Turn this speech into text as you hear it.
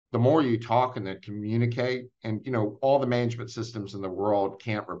the more you talk and communicate, and all the management systems in the world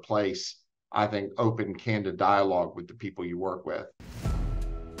can't replace, I think, open, candid dialogue with the people you work with.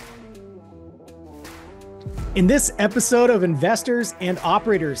 In this episode of Investors and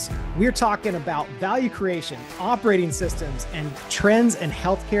Operators, we're talking about value creation, operating systems, and trends in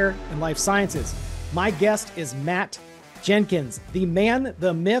healthcare and life sciences. My guest is Matt Jenkins, the man,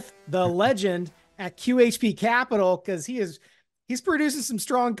 the myth, the legend at QHP Capital, because he's producing some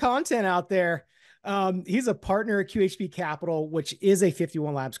strong content out there. He's a partner at QHP Capital, which is a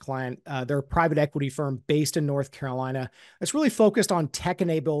 51 Labs client. They're a private equity firm based in North Carolina that's really focused on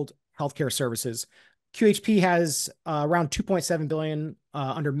tech-enabled healthcare services. QHP has around $2.7 billion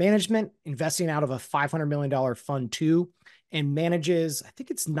under management, investing out of a $500 million fund two, and manages, I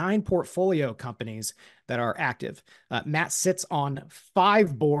think it's 9 portfolio companies that are active. Matt sits on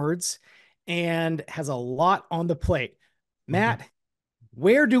 5 boards and has a lot on the plate. Matt,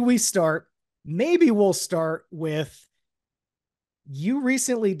 where do we start? Maybe we'll start with, you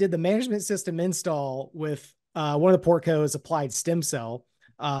recently did the management system install with one of the portcos, Applied Stem Cell,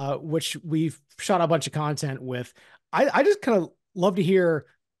 which we've shot a bunch of content with. I just kind of love to hear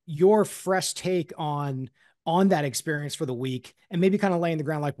your fresh take on that experience for the week, and maybe kind of laying the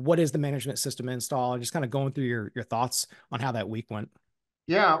ground, like, what is the management system install, and just kind of going through your thoughts on how that week went.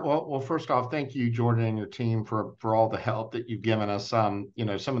 Yeah, well, first off, thank you, Jordan, and your team for all the help that you've given us. Some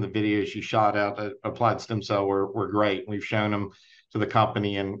of the videos you shot out at Applied Stem Cell were great. We've shown them to the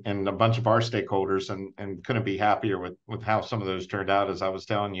company and a bunch of our stakeholders, and couldn't be happier with how some of those turned out, as I was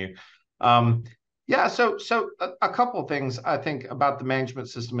telling you. Yeah, so a couple of things I think about the management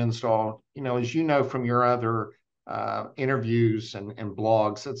system install. As you know from your other interviews and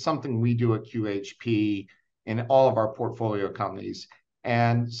blogs, it's something we do at QHP in all of our portfolio companies.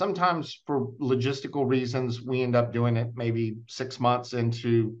 And sometimes for logistical reasons, we end up doing it maybe 6 months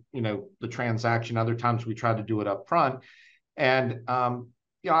into, the transaction. Other times we try to do it up front. And,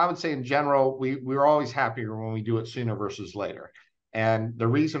 I would say in general, we're always happier when we do it sooner versus later. And the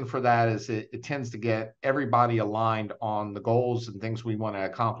reason for that is it tends to get everybody aligned on the goals and things we want to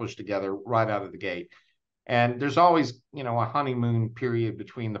accomplish together right out of the gate. And there's always, a honeymoon period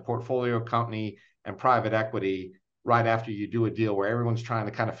between the portfolio company and private equity right after you do a deal, where everyone's trying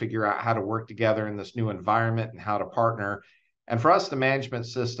to kind of figure out how to work together in this new environment and how to partner. And for us, the management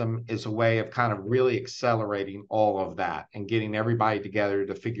system is a way of kind of really accelerating all of that and getting everybody together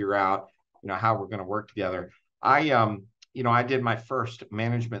to figure out, how we're going to work together. I did my first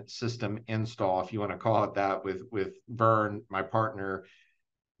management system install, if you want to call it that, with Vern, my partner,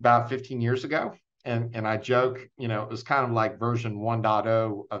 about 15 years ago. And I joke, it was kind of like version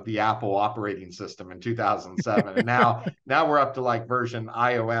 1.0 of the Apple operating system in 2007. And now we're up to like version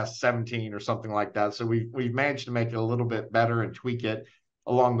iOS 17 or something like that. So we've managed to make it a little bit better and tweak it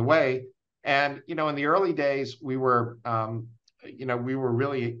along the way. And, in the early days, we were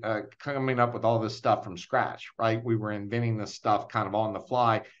really coming up with all this stuff from scratch, right? We were inventing this stuff kind of on the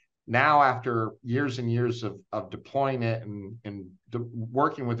fly. Now, after years and years of deploying it and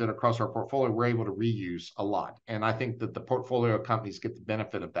working with it across our portfolio, we're able to reuse a lot. And I think that the portfolio companies get the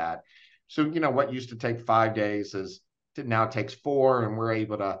benefit of that. So, what used to take 5 days now takes 4, and we're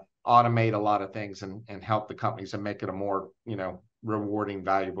able to automate a lot of things and help the companies and make it a more, rewarding,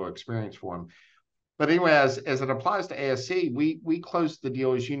 valuable experience for them. But anyway, as it applies to ASC, we closed the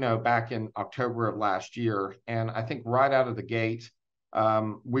deal, as you know, back in October of last year. And I think right out of the gate,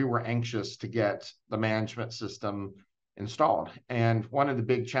 we were anxious to get the management system installed. And one of the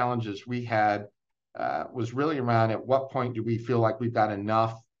big challenges we had was really around, at what point do we feel like we've got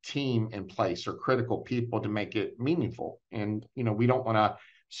enough team in place or critical people to make it meaningful? And, we don't want to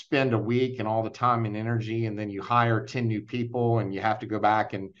spend a week and all the time and energy, and then you hire 10 new people and you have to go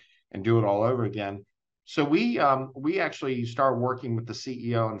back and do it all over again. So we actually started working with the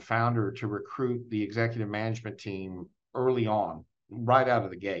CEO and founder to recruit the executive management team early on, right out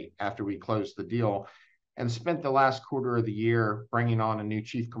of the gate after we closed the deal, and spent the last quarter of the year bringing on a new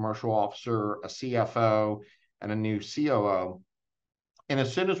chief commercial officer, a CFO, and a new COO. And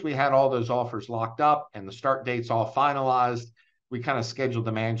as soon as we had all those offers locked up and the start dates all finalized, we kind of scheduled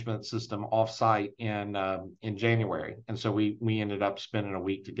the management system offsite in January. And so we ended up spending a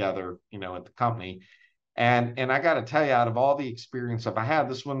week together, at the company. And I got to tell you, out of all the experience I've had,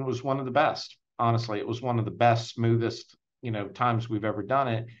 this one was one of the best. Honestly, it was one of the best, smoothest, times we've ever done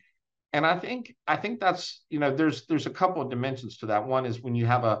it. And I think that's, there's a couple of dimensions to that. One is when you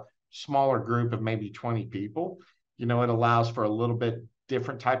have a smaller group of maybe 20 people, it allows for a little bit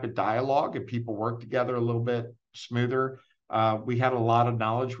different type of dialogue, and people work together a little bit smoother. We had a lot of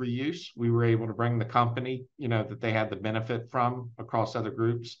knowledge reuse. We were able to bring the company, that they had the benefit from across other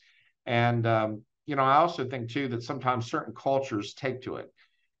groups. And, I also think too that sometimes certain cultures take to it.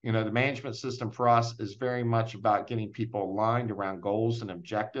 The management system for us is very much about getting people aligned around goals and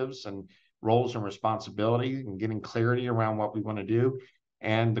objectives and roles and responsibilities and getting clarity around what we want to do.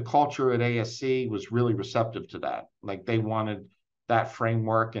 And the culture at ASC was really receptive to that. Like they wanted that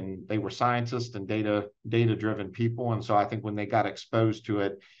framework, and they were scientists and data driven people. And so I think when they got exposed to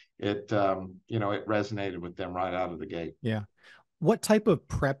it, it resonated with them right out of the gate. Yeah. What type of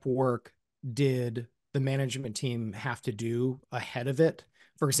prep work did the management team have to do ahead of it?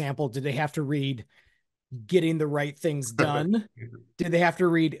 For example, did they have to read Getting the Right Things Done? Did they have to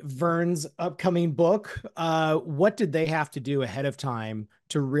read Vern's upcoming book? What did they have to do ahead of time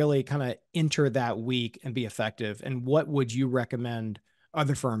to really kind of enter that week and be effective? And what would you recommend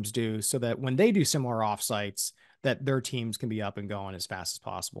other firms do so that when they do similar offsites, that their teams can be up and going as fast as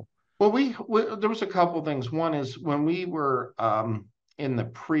possible? Well, there was a couple of things. One is when we were in the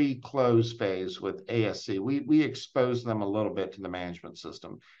pre-close phase with ASC, we exposed them a little bit to the management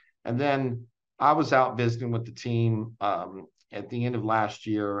system. And then I was out visiting with the team at the end of last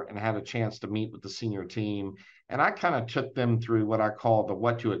year and had a chance to meet with the senior team. And I kind of took them through what I call the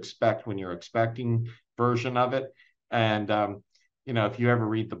what to expect when you're expecting version of it. And if you ever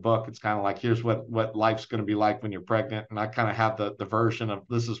read the book, it's kind of like, here's what life's going to be like when you're pregnant. And I kind of have the version of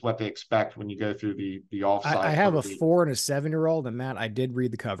this is what they expect when you go through the offsite. I have a 4 and a 7-year-old, and Matt, I did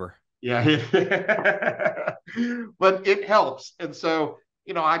read the cover. Yeah. But it helps. And so,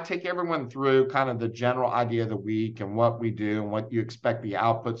 I take everyone through kind of the general idea of the week and what we do and what you expect the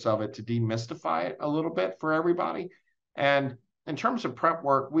outputs of it to demystify it a little bit for everybody. And in terms of prep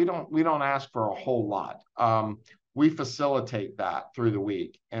work, we don't ask for a whole lot. We facilitate that through the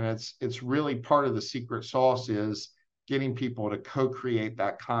week. And it's really part of the secret sauce is getting people to co-create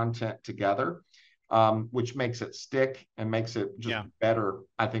that content together, which makes it stick and makes it just better,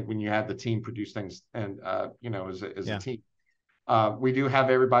 I think, when you have the team produce things and, as a team. We do have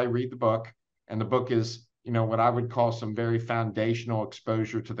everybody read the book, and the book is, what I would call some very foundational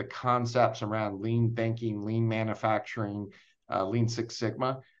exposure to the concepts around lean thinking, lean manufacturing, Lean Six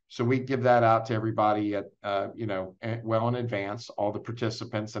Sigma. So we give that out to everybody at, well in advance, all the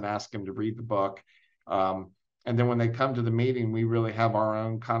participants, and ask them to read the book. And then when they come to the meeting, we really have our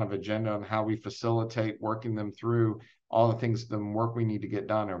own kind of agenda on how we facilitate working them through all the things, the work we need to get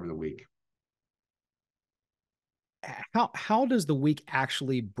done over the week. How does the week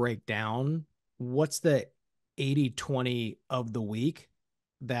actually break down? What's the 80-20 of the week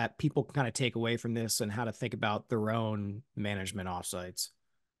that people can kind of take away from this and how to think about their own management offsites?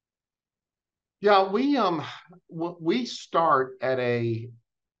 Yeah, we start at a,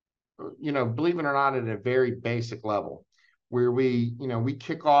 believe it or not, at a very basic level where we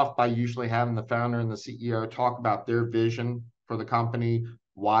kick off by usually having the founder and the CEO talk about their vision for the company,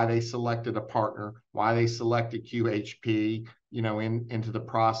 why they selected a partner, why they selected QHP, into the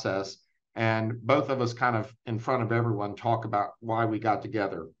process. And both of us kind of in front of everyone talk about why we got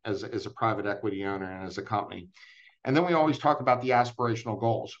together as a private equity owner and as a company. And then we always talk about the aspirational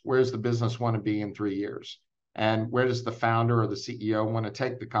goals. Where does the business want to be in 3 years? And where does the founder or the CEO want to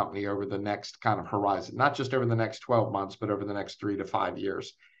take the company over the next kind of horizon, not just over the next 12 months, but over the next 3 to 5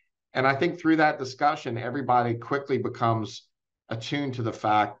 years. And I think through that discussion, everybody quickly becomes attuned to the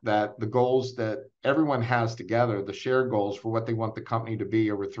fact that the goals that everyone has together, the shared goals for what they want the company to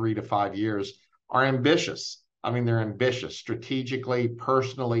be over 3 to 5 years, are ambitious. I mean, they're ambitious strategically,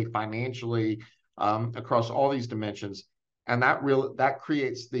 personally, financially, across all these dimensions. And that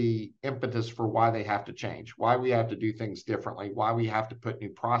creates the impetus for why they have to change, why we have to do things differently, why we have to put new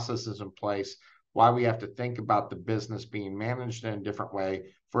processes in place, why we have to think about the business being managed in a different way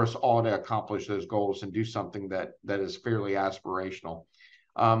for us all to accomplish those goals and do something that is fairly aspirational.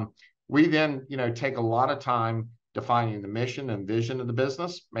 We then, take a lot of time defining the mission and vision of the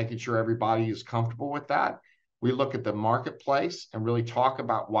business, making sure everybody is comfortable with that. We look at the marketplace and really talk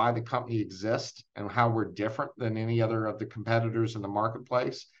about why the company exists and how we're different than any other of the competitors in the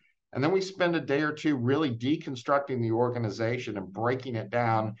marketplace. And then we spend a day or two really deconstructing the organization and breaking it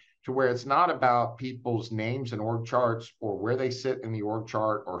down to where it's not about people's names and org charts or where they sit in the org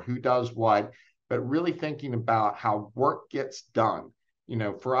chart or who does what, but really thinking about how work gets done.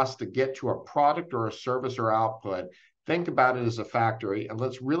 For us to get to a product or a service or output, think about it as a factory, and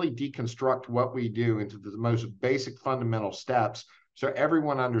let's really deconstruct what we do into the most basic fundamental steps so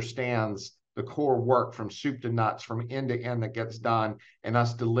everyone understands the core work from soup to nuts, from end to end that gets done, and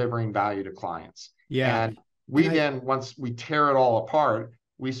us delivering value to clients. Yeah. And once we tear it all apart,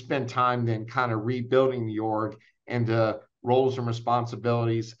 we spend time then kind of rebuilding the org into roles and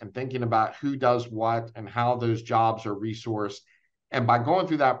responsibilities and thinking about who does what and how those jobs are resourced. And by going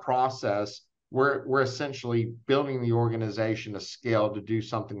through that process, we're essentially building the organization to scale to do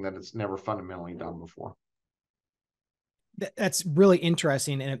something that it's never fundamentally done before. That's really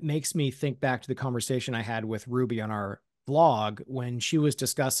interesting. And it makes me think back to the conversation I had with Ruby on our vlog when she was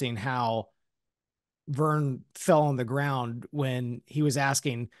discussing how Vern fell on the ground when he was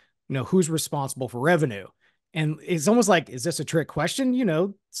asking, who's responsible for revenue? And it's almost like, is this a trick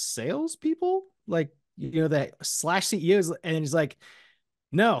question? Salespeople, like, the slash CEOs. And he's like,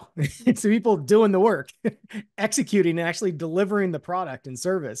 no, it's the people doing the work, executing and actually delivering the product and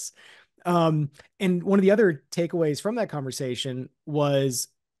service. And one of the other takeaways from that conversation was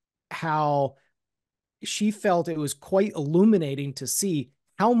how she felt it was quite illuminating to see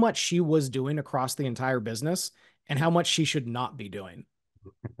how much she was doing across the entire business and how much she should not be doing.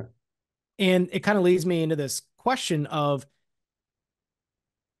 And it kind of leads me into this question of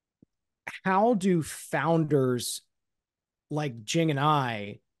how do founders like Jing and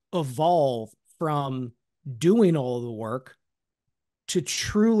I evolve from doing all of the work to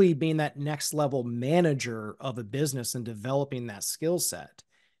truly being that next level manager of a business and developing that skill set?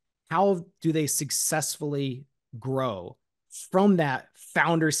 How do they successfully grow from that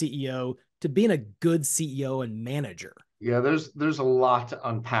founder CEO to being a good CEO and manager? Yeah, there's a lot to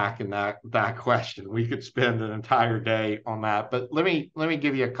unpack in that question. We could spend an entire day on that, but let me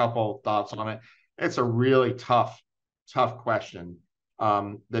give you a couple thoughts on it. It's a really tough question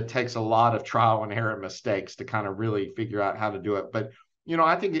that takes a lot of trial and error mistakes to kind of really figure out how to do it. But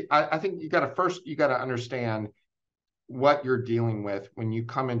I think you got to understand what you're dealing with when you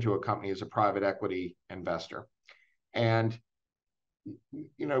come into a company as a private equity investor. And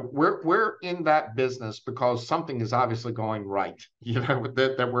we're in that business because something is obviously going right,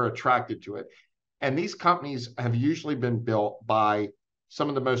 that we're attracted to it. And these companies have usually been built by some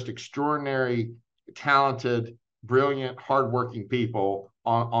of the most extraordinary, talented, brilliant, hardworking people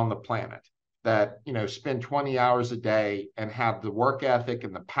on the planet that spend 20 hours a day and have the work ethic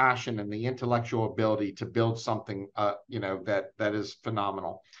and the passion and the intellectual ability to build something that is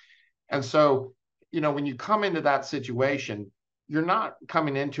phenomenal. And so when you come into that situation, you're not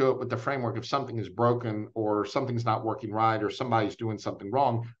coming into it with the framework of something is broken or something's not working right or somebody's doing something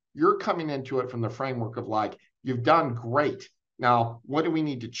wrong. You're coming into it from the framework of like, you've done great. Now, what do we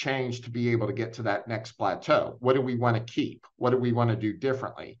need to change to be able to get to that next plateau? What do we want to keep? What do we want to do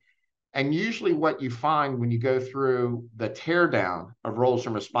differently? And usually what you find when you go through the teardown of roles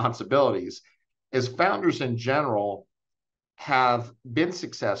and responsibilities is founders in general have been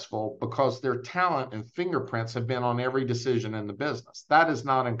successful because their talent and fingerprints have been on every decision in the business. That is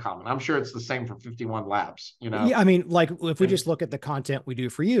not uncommon. I'm sure it's the same for 51 Labs, Yeah, I mean, like if we just look at the content we do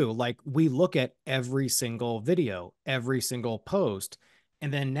for you, like we look at every single video, every single post.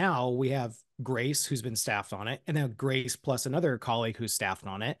 And then now we have Grace who's been staffed on it, and then Grace plus another colleague who's staffed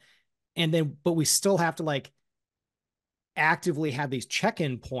on it. And then, but we still have to like actively have these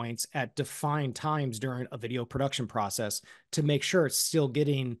check-in points at defined times during a video production process to make sure it's still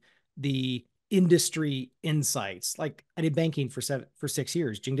getting the industry insights. Like I did banking for 6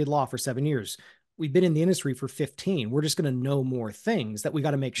 years. Jing did law for 7 years. We've been in the industry for 15. We're just going to know more things that we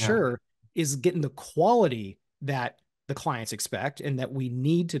got to make sure is getting the quality that the clients expect and that we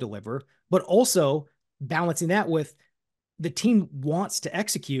need to deliver, but also balancing that with the team wants to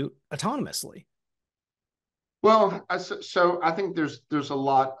execute autonomously. Well, so I think there's a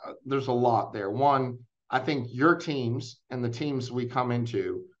lot there. One, I think your teams and the teams we come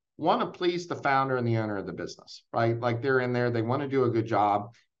into want to please the founder and the owner of the business, right? Like they're in there, they want to do a good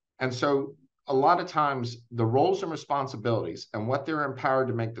job. And so a lot of times the roles and responsibilities and what they're empowered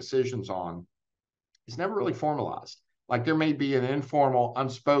to make decisions on is never really formalized. Like there may be an informal,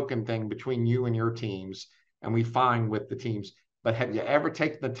 unspoken thing between you and your teams, and we find with the teams, but have you ever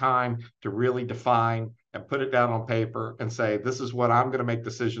taken the time to really define and put it down on paper and say, this is what I'm going to make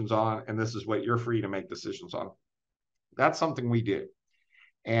decisions on, and this is what you're free to make decisions on? That's something we do.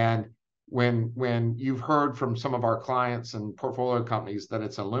 And when you've heard from some of our clients and portfolio companies that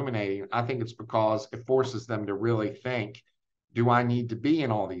it's illuminating, I think it's because it forces them to really think, do I need to be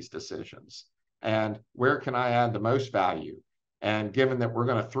in all these decisions? And where can I add the most value? And given that we're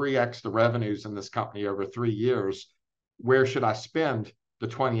going to 3x the revenues in this company over 3 years, where should I spend the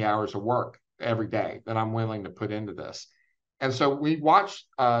 20 hours of work every day that I'm willing to put into this? And so we watch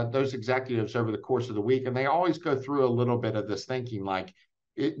those executives over the course of the week, and they always go through a little bit of this thinking like,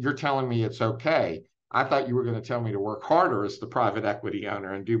 you're telling me it's okay. I thought you were going to tell me to work harder as the private equity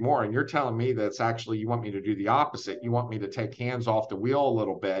owner and do more. And you're telling me that it's actually, you want me to do the opposite. You want me to take hands off the wheel a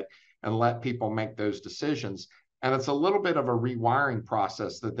little bit and let people make those decisions. And it's a little bit of a rewiring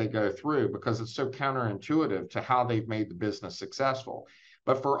process that they go through because it's so counterintuitive to how they've made the business successful.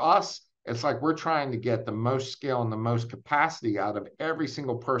 But for us, it's like we're trying to get the most skill and the most capacity out of every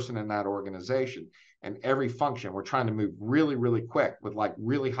single person in that organization and every function. We're trying to move really, really quick with like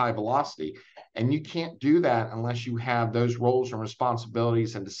really high velocity. And you can't do that unless you have those roles and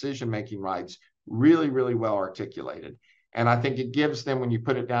responsibilities and decision-making rights really, really well articulated. And I think it gives them, when you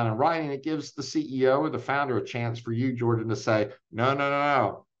put it down in writing, it gives the CEO or the founder a chance for you, Jordan, to say, no, no, no,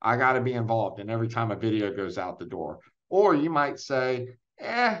 no, I got to be involved. And every time a video goes out the door, or you might say,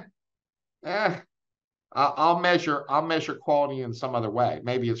 eh, eh, I'll measure quality in some other way.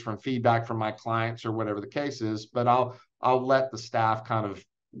 Maybe it's from feedback from my clients or whatever the case is, but I'll let the staff kind of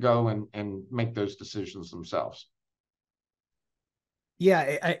go and make those decisions themselves.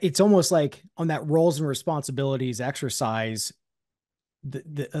 Yeah, it's almost like on that roles and responsibilities exercise,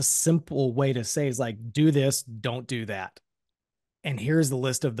 a simple way to say is like, do this, don't do that. And here's the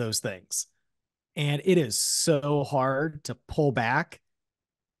list of those things. And it is so hard to pull back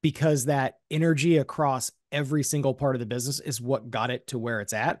because that energy across every single part of the business is what got it to where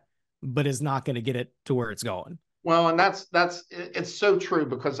it's at, but is not going to get it to where it's going. Well, and that's it's so true,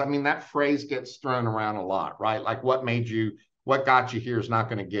 because I mean that phrase gets thrown around a lot, right? Like what got you here is not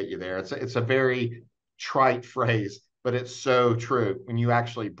going to get you there. It's a very trite phrase, but it's so true when you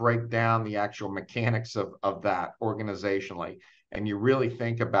actually break down the actual mechanics of that organizationally, and you really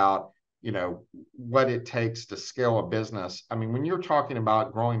think about, what it takes to scale a business. I mean, when you're talking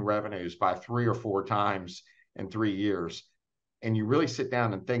about growing revenues by 3 or 4 times in 3 years, and you really sit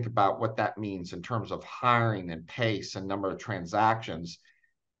down and think about what that means in terms of hiring and pace and number of transactions,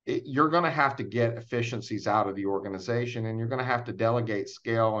 you're going to have to get efficiencies out of the organization, and you're going to have to delegate,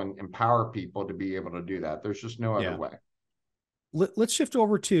 scale, and empower people to be able to do that. There's just no other Yeah. way. Let's shift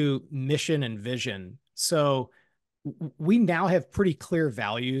over to mission and vision. So we now have pretty clear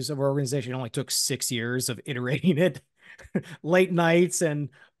values of our organization. It only took 6 years of iterating it, late nights and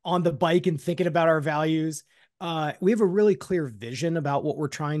on the bike and thinking about our values. We have a really clear vision about what we're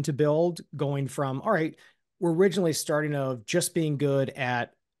trying to build, going from, all right, we're originally starting of just being good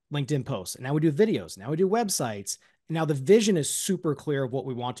at LinkedIn posts. And now we do videos. Now we do websites. And now the vision is super clear of what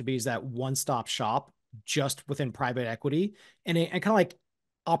we want to be, is that one-stop shop just within private equity. And kind of like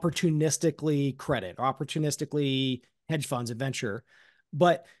opportunistically credit or opportunistically hedge funds and venture.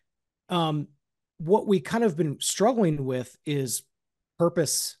 But what we kind of been struggling with is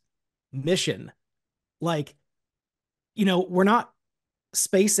purpose, mission. Like, we're not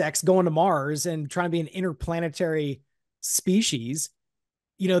SpaceX going to Mars and trying to be an interplanetary species.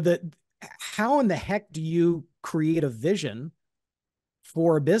 How in the heck do you create a vision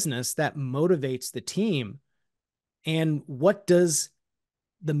for a business that motivates the team? And what does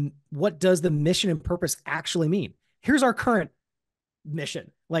the mission and purpose actually mean? Here's our current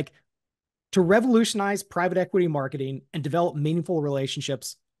mission, like to revolutionize private equity marketing and develop meaningful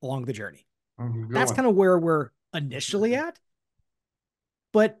relationships along the journey. That's kind of where we're initially at.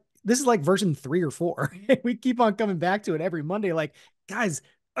 But this is like version 3 or 4. We keep on coming back to it every Monday. Like, guys,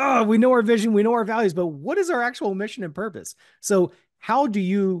 we know our vision, we know our values, but what is our actual mission and purpose? So how do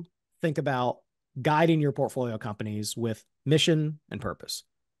you think about guiding your portfolio companies with mission and purpose?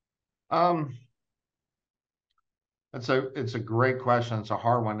 It's a great question. It's a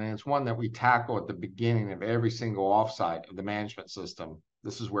hard one, and it's one that we tackle at the beginning of every single offsite of the management system.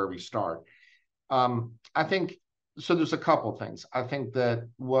 This is where we start. I think so. There's a couple things. I think that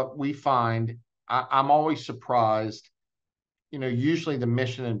what we find, I'm always surprised. Usually the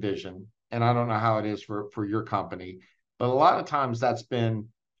mission and vision, and I don't know how it is for your company, but a lot of times that's been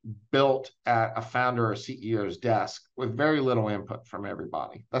built at a founder or CEO's desk with very little input from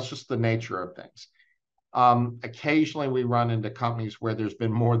everybody. That's just the nature of things. Occasionally we run into companies where there's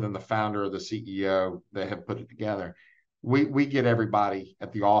been more than the founder or the CEO that have put it together. We get everybody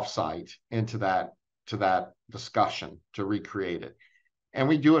at the offsite into that discussion to recreate it. And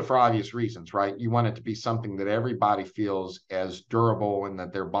we do it for obvious reasons, right? You want it to be something that everybody feels as durable and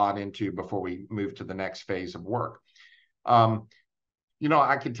that they're bought into before we move to the next phase of work.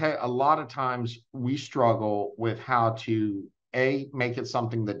 I can tell you a lot of times we struggle with how to make it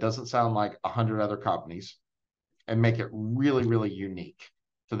something that doesn't sound like 100 other companies and make it really, really unique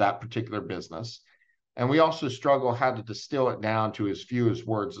to that particular business. And we also struggle how to distill it down to as few as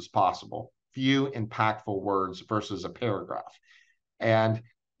words as possible, few impactful words versus a paragraph. And,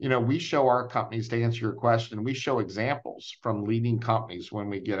 we show our companies, to answer your question, we show examples from leading companies when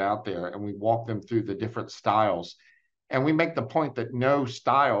we get out there and we walk them through the different styles. And we make the point that no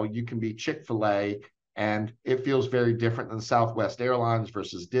style, you can be Chick-fil-A and it feels very different than Southwest Airlines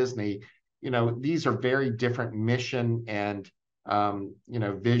versus Disney. these are very different mission and,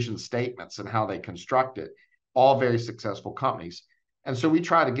 vision statements and how they construct it, all very successful companies. And so we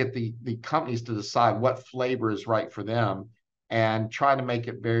try to get the companies to decide what flavor is right for them and try to make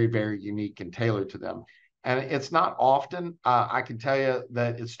it very, very unique and tailored to them. And it's not often, I can tell you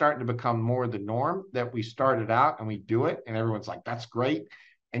that it's starting to become more the norm that we started out and we do it and everyone's like, that's great.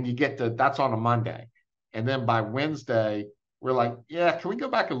 And that's on a Monday. And then by Wednesday, we're like, yeah, can we go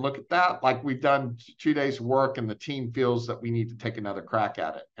back and look at that? Like we've done 2 days of work and the team feels that we need to take another crack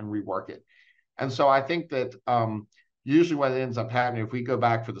at it and rework it. And so I think that usually what ends up happening, if we go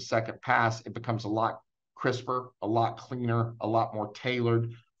back for the second pass, it becomes a lot crisper, a lot cleaner, a lot more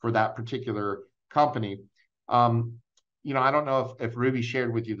tailored for that particular company. I don't know if Ruby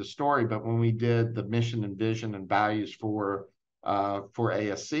shared with you the story, but when we did the mission and vision and values for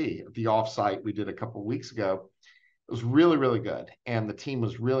ASC, the offsite we did a couple of weeks ago, it was really, really good. And the team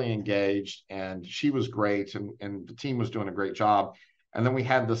was really engaged and she was great and the team was doing a great job. And then we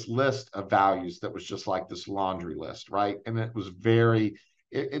had this list of values that was just like this laundry list, right? And it was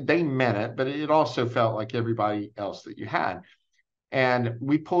they meant it, but it also felt like everybody else that you had. And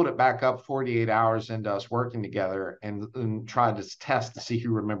we pulled it back up 48 hours into us working together and tried to test to see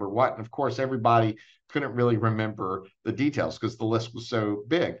who remembered what. And of course, everybody couldn't really remember the details because the list was so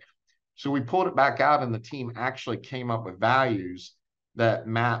big. So we pulled it back out and the team actually came up with values that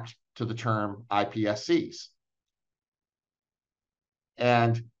mapped to the term IPSCs.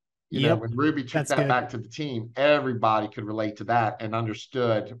 And when Ruby took that back to the team, everybody could relate to that and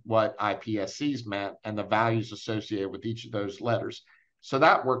understood what IPSCs meant and the values associated with each of those letters. So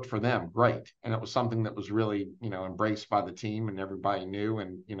that worked for them great. And it was something that was really, embraced by the team and everybody knew,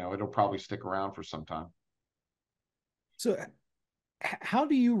 and, it'll probably stick around for some time. So how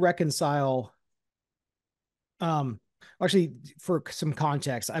do you reconcile, actually, for some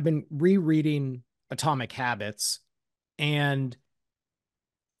context, I've been rereading Atomic Habits, and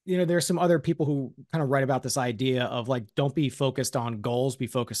there's some other people who kind of write about this idea of like, don't be focused on goals, be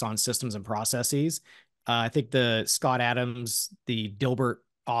focused on systems and processes. I think the Scott Adams, the Dilbert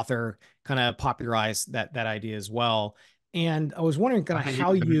author, kind of popularized that idea as well. And I was wondering kind of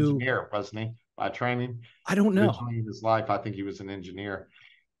how he was an engineer, wasn't he, by training? I don't know. Originally in his life, I think he was an engineer.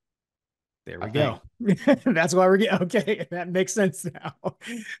 There we go. That's why we're getting, okay. That makes sense now.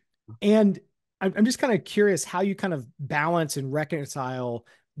 And I'm just kind of curious how you kind of balance and reconcile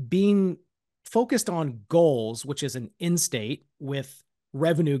being focused on goals, which is an end state, with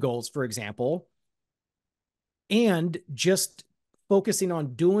revenue goals, for example, and just focusing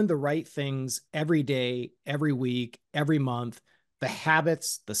on doing the right things every day, every week, every month, the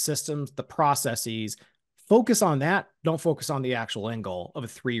habits, the systems, the processes. Focus on that. Don't focus on the actual end goal of a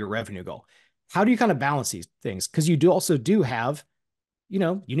 3-year revenue goal. How do you kind of balance these things? Because you also have,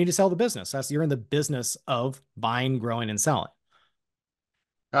 you need to sell the business. You're in the business of buying, growing, and selling.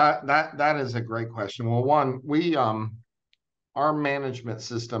 That is a great question. Well, one, our management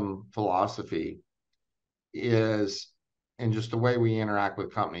system philosophy is, and just the way we interact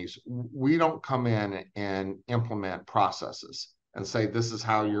with companies, we don't come in and implement processes and say, this is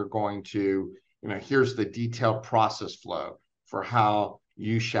how you're going to, here's the detailed process flow for how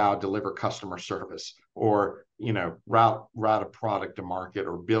you shall deliver customer service or, route a product to market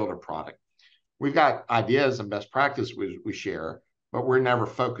or build a product. We've got ideas and best practice we share, but we're never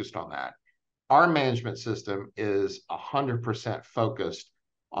focused on that. Our management system is 100% focused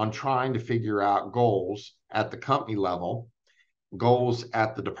on trying to figure out goals at the company level, goals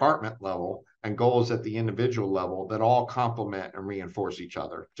at the department level, and goals at the individual level that all complement and reinforce each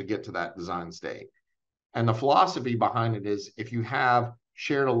other to get to that design state. And the philosophy behind it is, if you have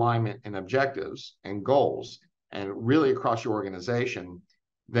shared alignment and objectives and goals, and really across your organization,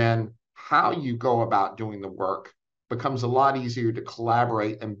 then how you go about doing the work becomes a lot easier to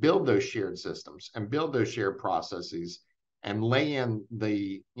collaborate and build those shared systems and build those shared processes and lay in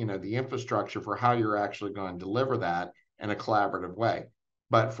the infrastructure for how you're actually going to deliver that in a collaborative way.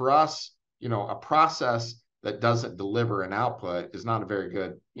 But for us, a process that doesn't deliver an output is not a very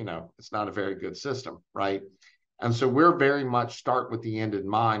good, it's not a very good system, right? And so we're very much start with the end in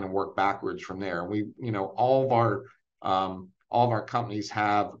mind and work backwards from there. We, all of our companies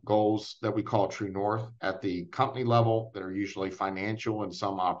have goals that we call True North at the company level that are usually financial and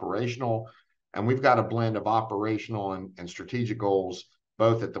some operational. And we've got a blend of operational and strategic goals,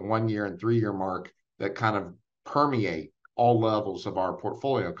 both at the 1 year and 3 year mark, that kind of permeate all levels of our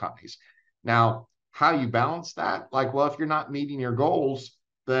portfolio companies. Now, how you balance that? Like, well, if you're not meeting your goals,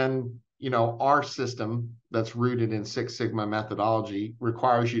 then, our system that's rooted in Six Sigma methodology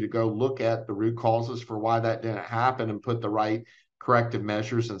requires you to go look at the root causes for why that didn't happen and put the right corrective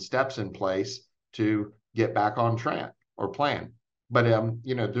measures and steps in place to get back on track or plan. But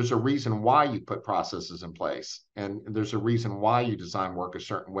there's a reason why you put processes in place, and there's a reason why you design work a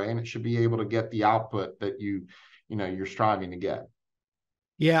certain way, and it should be able to get the output that you're striving to get.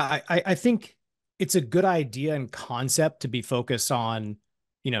 Yeah, I think it's a good idea and concept to be focused on,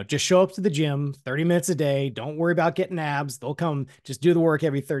 just show up to the gym 30 minutes a day. Don't worry about getting abs. They'll come, just do the work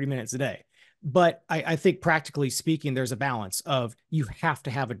every 30 minutes a day. But I think practically speaking, there's a balance of you have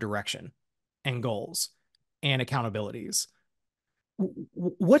to have a direction and goals and accountabilities.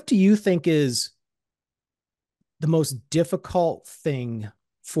 What do you think is the most difficult thing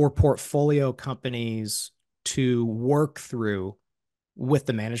for portfolio companies to work through with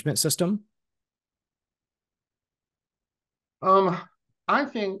the management system? I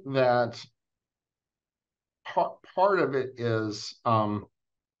think that part of it is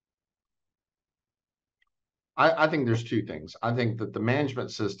I think there's two things. I think that the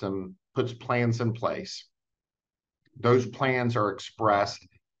management system puts plans in place. Those plans are expressed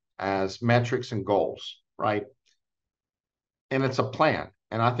as metrics and goals, right? And it's a plan.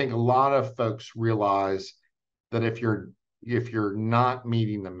 And I think a lot of folks realize that if you're not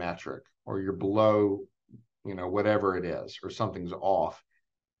meeting the metric, or you're below, whatever it is, or something's off,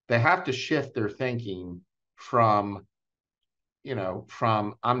 they have to shift their thinking from,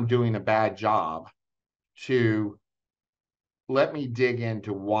 from I'm doing a bad job to let me dig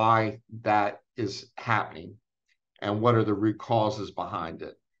into why that is happening and what are the root causes behind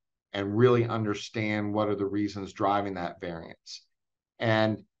it, and really understand what are the reasons driving that variance.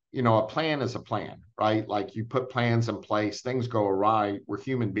 And a plan is a plan, right? Like, you put plans in place, things go awry. We're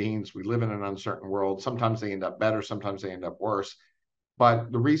human beings. We live in an uncertain world. Sometimes they end up better, sometimes they end up worse.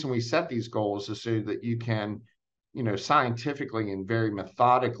 But the reason we set these goals is so that you can, scientifically and very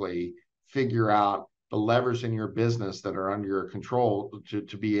methodically figure out the levers in your business that are under your control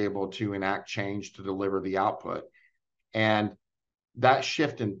to be able to enact change to deliver the output. And that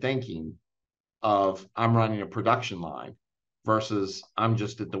shift in thinking of I'm running a production line versus I'm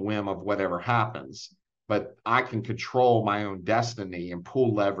just at the whim of whatever happens, but I can control my own destiny and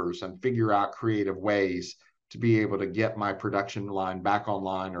pull levers and figure out creative ways to be able to get my production line back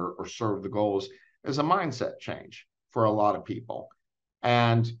online, or serve the goals, is a mindset change for a lot of people.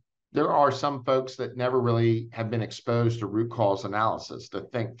 And there are some folks that never really have been exposed to root cause analysis to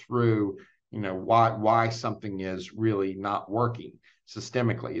think through, why something is really not working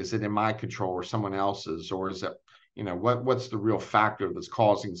systemically. Is it in my control or someone else's, or is it, what's the real factor that's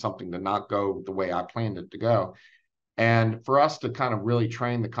causing something to not go the way I planned it to go? And for us to kind of really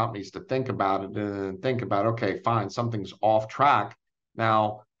train the companies to think about it, and think about, okay, fine, something's off track.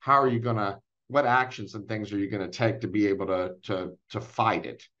 Now, what actions and things are you going to take to be able to fight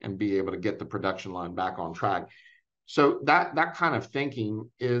it and be able to get the production line back on track? So that kind of thinking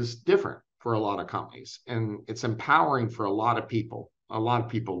is different for a lot of companies, and it's empowering for a lot of people. A lot of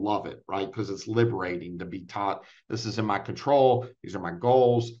people love it, right? Because it's liberating to be taught, this is in my control. These are my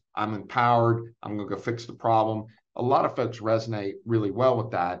goals. I'm empowered. I'm going to go fix the problem. A lot of folks resonate really well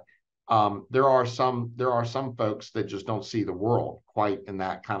with that. There are some folks that just don't see the world quite in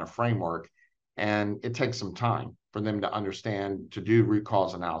that kind of framework. And it takes some time for them to understand, to do root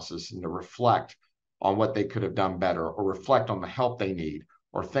cause analysis, and to reflect on what they could have done better, or reflect on the help they need,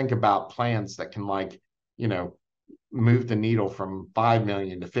 or think about plans that can, move the needle from 5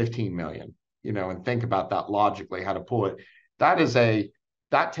 million to 15 million, and think about that logically, how to pull it. That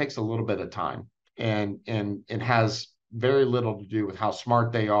takes a little bit of time, and it has very little to do with how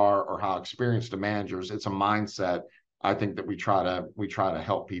smart they are or how experienced the managers. It's a mindset, I think, that we try to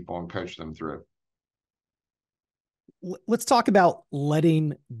help people and coach them through. Let's talk about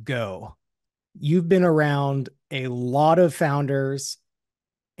letting go. You've been around a lot of founders,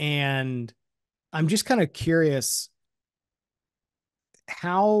 and I'm just kind of curious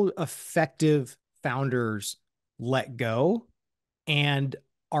how effective founders let go and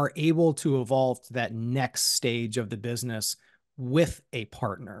are able to evolve to that next stage of the business with a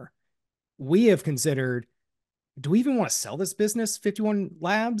partner. We have considered, do we even want to sell this business, 51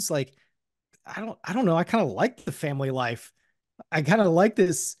 Labs? Like, I don't know. I kind of like the family life. I kind of like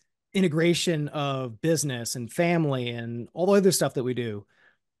this integration of business and family and all the other stuff that we do.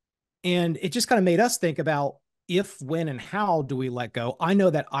 And it just kind of made us think about if, when, and how do we let go? I know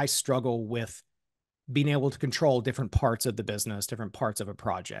that I struggle with being able to control different parts of the business, different parts of a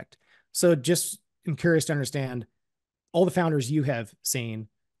project. So just I'm curious to understand, all the founders you have seen,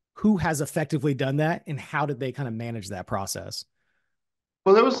 who has effectively done that, and how did they kind of manage that process?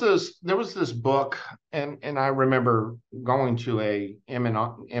 Well, there was this book, and I remember going to a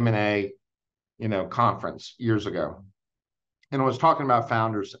M&A conference years ago, and I was talking about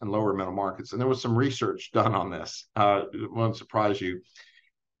founders and lower middle markets, and there was some research done on this. It won't surprise you.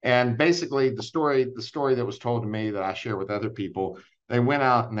 And basically, the story that was told to me that I share with other people, they went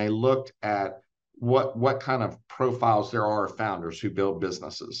out and they looked at what kind of profiles there are of founders who build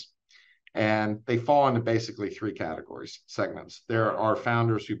businesses. And they fall into basically three categories, segments. There are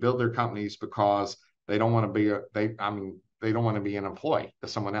founders who build their companies because they don't want to be they don't want to be an employee to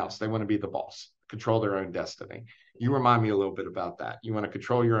someone else. They want to be the boss, control their own destiny. You remind me a little bit about that. You want to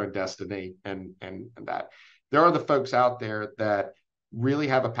control your own destiny, and that. There are the folks out there that really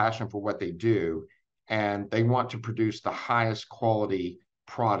have a passion for what they do, and they want to produce the highest quality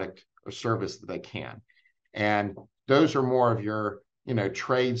product or service that they can. And those are more of your,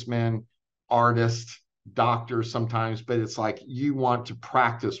 tradesmen, artists, doctors sometimes, but it's like you want to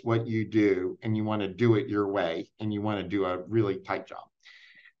practice what you do and you want to do it your way and you want to do a really tight job.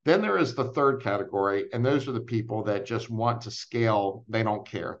 Then there is the third category, and those are the people that just want to scale. They don't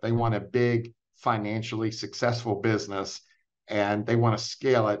care. They want a big, financially successful business and they want to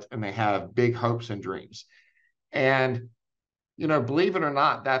scale it and they have big hopes and dreams. And, believe it or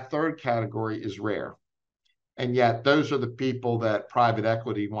not, that third category is rare. And yet those are the people that private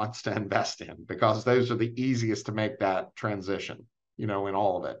equity wants to invest in because those are the easiest to make that transition, in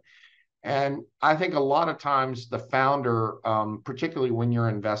all of it. And I think a lot of times the founder, particularly when you're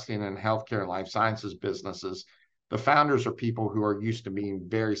investing in healthcare and life sciences businesses, the founders are people who are used to being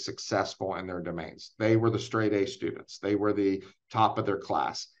very successful in their domains. They were the straight A students. They were the top of their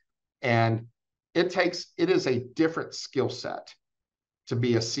class. And it is a different skill set to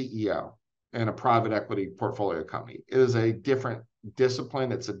be a CEO in a private equity portfolio company. It is a different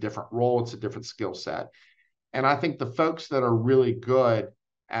discipline. It's a different role. It's a different skill set. And I think the folks that are really good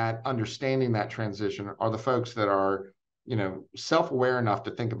at understanding that transition are the folks that are, self-aware enough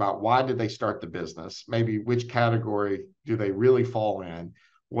to think about why did they start the business? Maybe which category do they really fall in?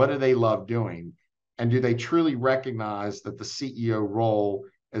 What do they love doing? And do they truly recognize that the CEO role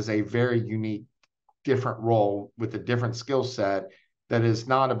is a very unique, different role with a different skill set that is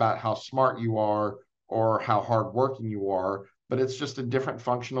not about how smart you are or how hardworking you are, but it's just a different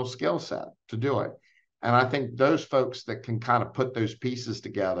functional skill set to do it. And I think those folks that can kind of put those pieces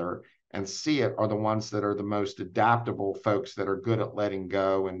together and see it are the ones that are the most adaptable folks that are good at letting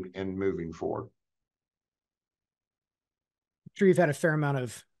go and moving forward. I'm sure you've had a fair amount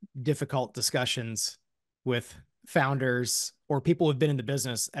of difficult discussions with founders or people who've been in the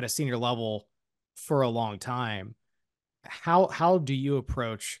business at a senior level for a long time. How do you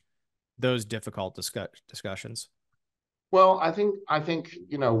approach those difficult discussions? Well, I think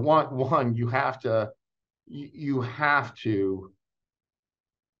one you have to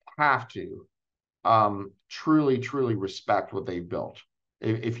truly respect what they built.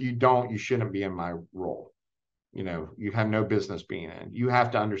 If you don't, you shouldn't be in my role. You have no business being in. You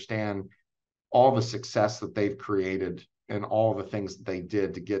have to understand all the success that they've created and all the things that they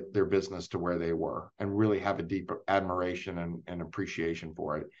did to get their business to where they were and really have a deep admiration and appreciation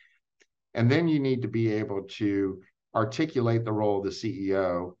for it. And then you need to be able to articulate the role of the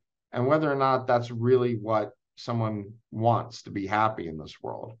CEO and whether or not that's really what someone wants to be happy in this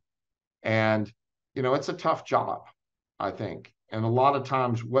world. And, it's a tough job, I think. And a lot of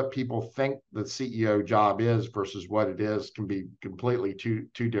times what people think the CEO job is versus what it is can be completely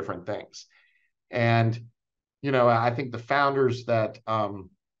two different things. And, I think the founders that got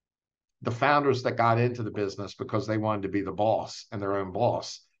into the business because they wanted to be the boss and their own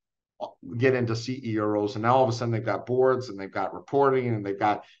boss get into CEO roles. And now all of a sudden they've got boards and they've got reporting and they've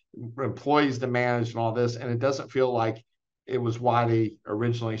got employees to manage and all this. And it doesn't feel like it was why they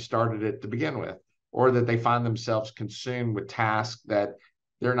originally started it to begin with, or that they find themselves consumed with tasks that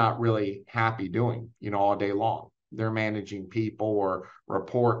they're not really happy doing, all day long. They're managing people or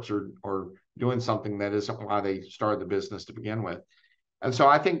reports or doing something that isn't why they started the business to begin with. And so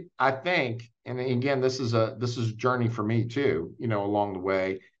I think, and again, this is a journey for me too, along the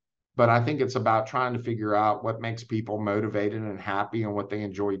way. But I think it's about trying to figure out what makes people motivated and happy and what they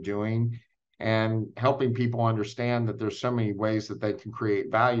enjoy doing and helping people understand that there's so many ways that they can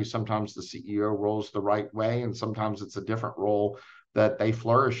create value. Sometimes the CEO role is the right way, and sometimes it's a different role that they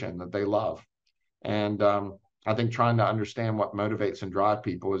flourish in, that they love. And I think trying to understand what motivates and drives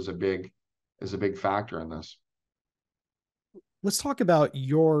people is a big factor in this. Let's talk about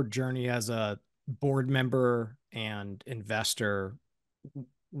your journey as a board member and investor.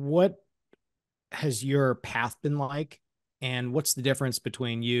 What has your path been like? And what's the difference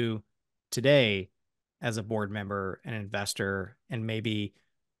between you today as a board member and investor and maybe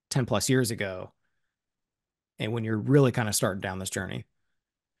 10 plus years ago and when you're really kind of starting down this journey?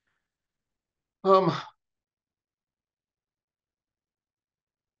 Um,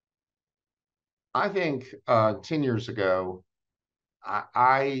 I think 10 years ago, I,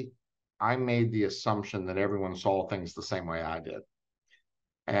 I I made the assumption that everyone saw things the same way I did.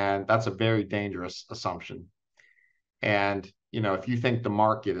 And that's a very dangerous assumption. And, if you think the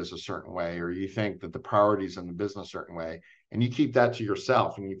market is a certain way, or you think that the priorities in the business a certain way, and you keep that to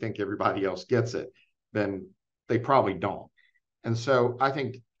yourself and you think everybody else gets it, then they probably don't. And so I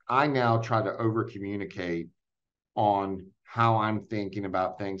think I now try to over communicate on how I'm thinking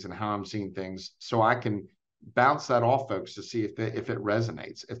about things and how I'm seeing things so I can bounce that off folks to see if it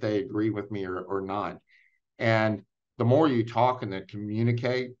resonates, if they agree with me or not. And the more you talk and then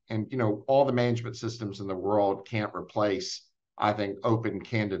communicate, and all the management systems in the world can't replace, I think, open,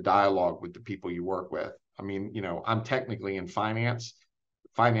 candid dialogue with the people you work with. I mean, I'm technically in finance.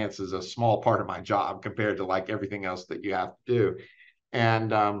 Finance is a small part of my job compared to like everything else that you have to do.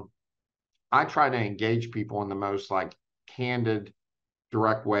 And I try to engage people in the most like candid,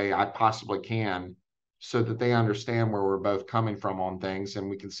 direct way I possibly can so that they understand where we're both coming from on things and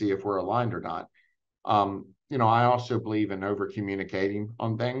we can see if we're aligned or not. I also believe in over communicating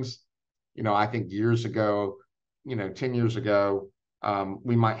on things. I think years ago, 10 years ago,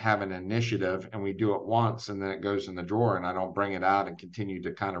 we might have an initiative and we do it once and then it goes in the drawer and I don't bring it out and continue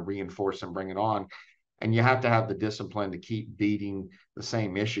to kind of reinforce and bring it on. And you have to have the discipline to keep beating the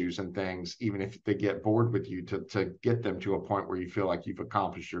same issues and things, even if they get bored with you, to get them to a point where you feel like you've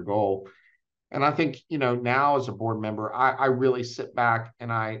accomplished your goal. And I think, now as a board member, I really sit back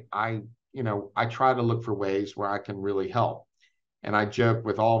and I try to look for ways where I can really help. And I joke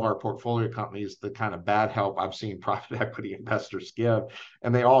with all of our portfolio companies, the kind of bad help I've seen private equity investors give.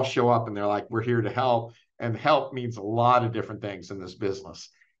 And they all show up and they're like, we're here to help. And help means a lot of different things in this business.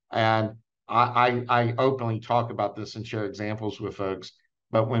 And I openly talk about this and share examples with folks.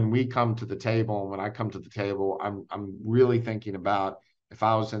 But when we come to the table, and when I come to the table, I'm really thinking about if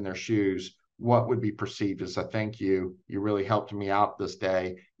I was in their shoes, what would be perceived as a thank you. You really helped me out this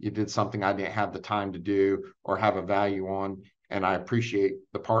day. You did something I didn't have the time to do or have a value on, and I appreciate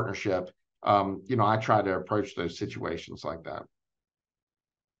the partnership. I try to approach those situations like that.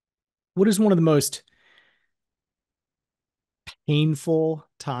 What is one of the most painful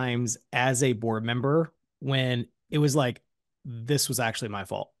times as a board member when it was like, this was actually my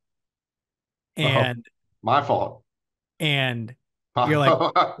fault? Oh, And my fault. and you're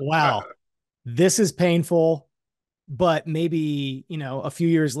like, wow, this is painful, but maybe, a few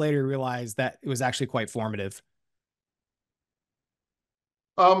years later realize that it was actually quite formative.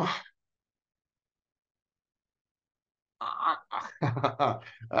 um,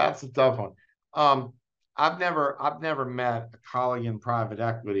 that's a tough one. Um, I've never met a colleague in private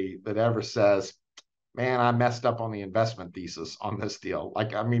equity that ever says, man, I messed up on the investment thesis on this deal.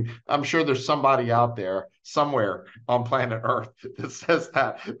 Like, I mean, I'm sure there's somebody out there somewhere on planet Earth that says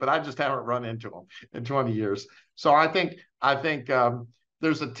that, but I just haven't run into them in 20 years. So I think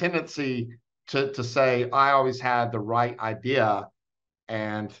there's a tendency to say I always had the right idea,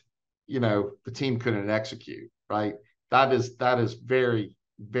 and the team couldn't execute. Right? That is very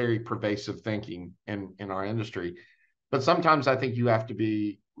very pervasive thinking in our industry. But sometimes I think you have to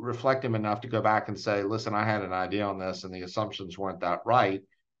be reflective enough to go back and say, listen, I had an idea on this and the assumptions weren't that right,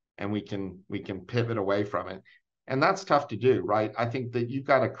 and we can pivot away from it. And that's tough to do, right? I think that you've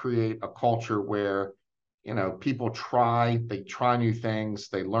got to create a culture where people they try new things,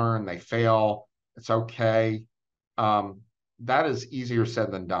 they learn, they fail, it's okay. um, that is easier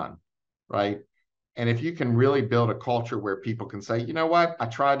said than done, right? And if you can really build a culture where people can say, you know what, I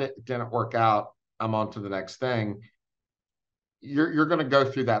tried it, it didn't work out, I'm on to the next thing, you're going to go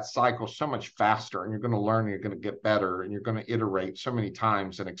through that cycle so much faster, and you're going to learn, and you're going to get better, and you're going to iterate so many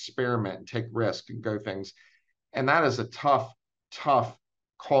times and experiment and take risk and go things. And that is a tough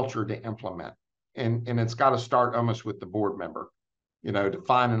culture to implement. And it's got to start almost with the board member, to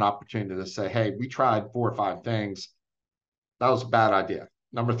find an opportunity to say, hey, we tried 4 or 5 things. That was a bad idea.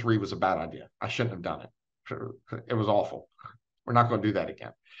 Number 3 was a bad idea. I shouldn't have done it. It was awful. We're not going to do that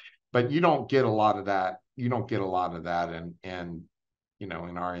again. But you don't get a lot of that. You don't get a lot of that in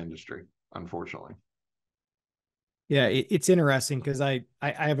our industry, unfortunately. Yeah, it's interesting because I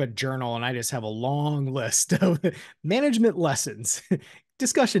have a journal and I just have a long list of management lessons,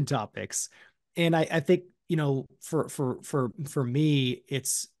 discussion topics. And I think, for me,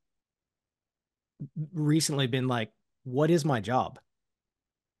 it's recently been like, what is my job?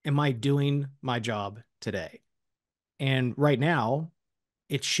 Am I doing my job today? And right now,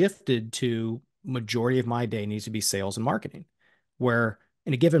 it's shifted to majority of my day needs to be sales and marketing, where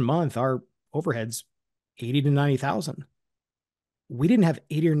in a given month, our overhead's 80 to 90,000. We didn't have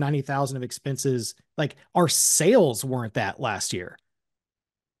 80 or 90,000 of expenses. Like our sales weren't that last year.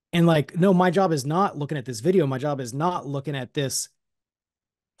 And like, no, my job is not looking at this video. My job is not looking at this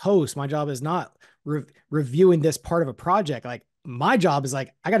post. My job is not reviewing this part of a project. Like, my job is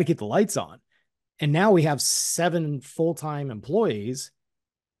like, I got to keep the lights on. And now we have 7 full-time employees.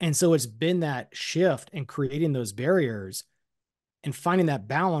 And so it's been that shift and creating those barriers and finding that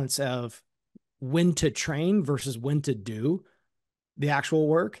balance of when to train versus when to do the actual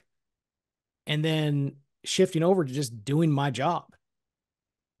work. And then shifting over to just doing my job.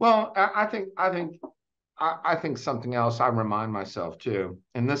 Well, I think something else I remind myself too,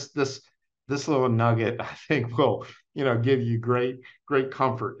 and this little nugget I think will, give you great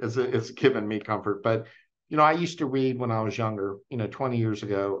comfort. It's given me comfort. But I used to read when I was younger, 20 years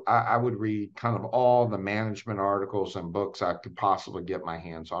ago. I would read kind of all the management articles and books I could possibly get my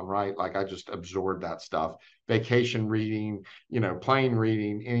hands on, right? Like I just absorbed that stuff. Vacation reading, plane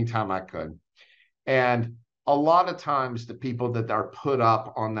reading, anytime I could. And a lot of times the people that are put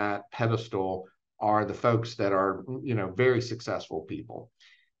up on that pedestal are the folks that are, very successful people.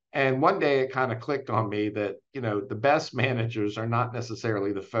 And one day it kind of clicked on me that, the best managers are not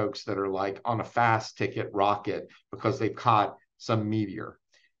necessarily the folks that are like on a fast ticket rocket because they've caught some meteor.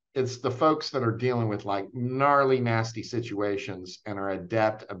 It's the folks that are dealing with like gnarly, nasty situations and are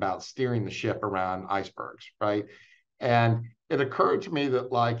adept about steering the ship around icebergs, right? And it occurred to me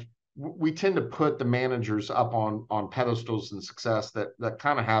that like we tend to put the managers up on pedestals and success that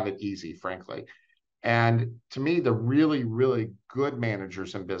kind of have it easy, frankly. And to me, the really, really good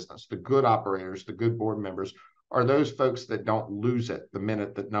managers in business, the good operators, the good board members, are those folks that don't lose it the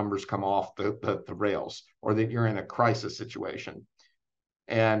minute that numbers come off the rails or that you're in a crisis situation.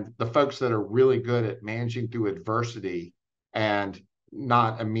 And the folks that are really good at managing through adversity and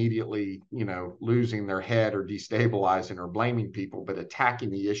not immediately, losing their head or destabilizing or blaming people, but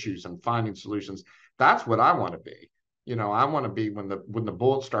attacking the issues and finding solutions. That's what I want to be. I want to be when the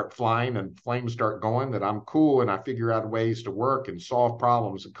bullets start flying and flames start going, that I'm cool and I figure out ways to work and solve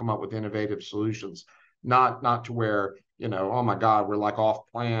problems and come up with innovative solutions. Not to where, oh my God, we're like off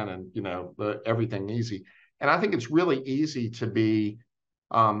plan and everything easy. And I think it's really easy to be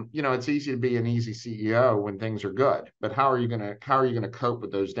it's easy to be an easy CEO when things are good, but how are you going to cope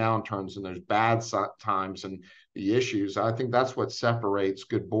with those downturns and those bad times and the issues? I think that's what separates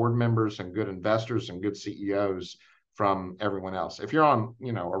good board members and good investors and good CEOs from everyone else. If you're on,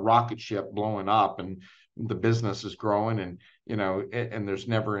 a rocket ship blowing up and the business is growing and, and there's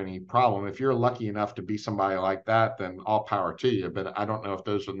never any problem, if you're lucky enough to be somebody like that, then all power to you. But I don't know if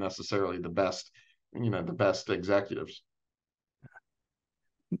those are necessarily the best executives.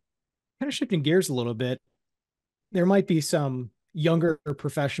 Kind of shifting gears a little bit, there might be some younger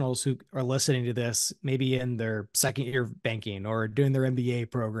professionals who are listening to this, maybe in their second year of banking or doing their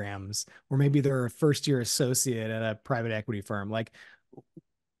MBA programs, or maybe they're a first year associate at a private equity firm. Like,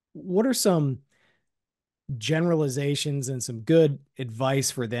 what are some generalizations and some good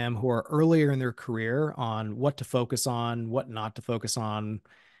advice for them who are earlier in their career on what to focus on, what not to focus on,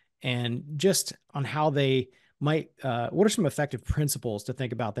 and just on how they might, what are some effective principles to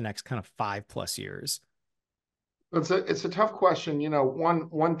think about the next kind of 5+ years? It's a tough question.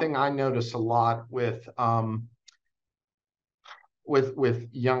 One thing I notice a lot with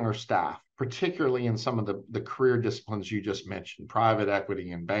younger staff, particularly in some of the career disciplines you just mentioned, private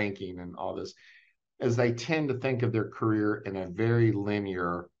equity and banking and all this, is they tend to think of their career in a very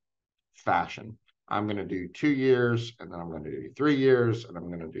linear fashion. I'm going to do 2 years, and then I'm going to do 3 years, and I'm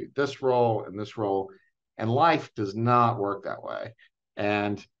going to do this role and this role. And life does not work that way.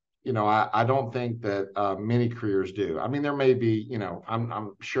 And I don't think that many careers do. I mean, there may be,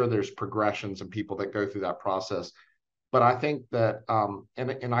 I'm sure there's progressions and people that go through that process. But I think that,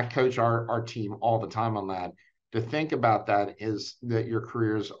 and I coach our team all the time on that. To think about that is that your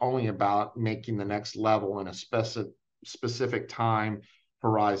career is only about making the next level in a specific time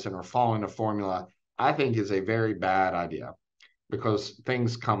horizon or following a formula, I think is a very bad idea because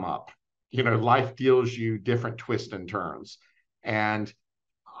things come up. Life deals you different twists and turns. And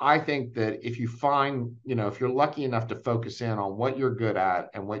I think that if you find, if you're lucky enough to focus in on what you're good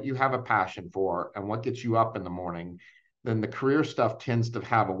at and what you have a passion for and what gets you up in the morning, then the career stuff tends to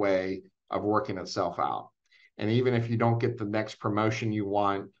have a way of working itself out. And even if you don't get the next promotion you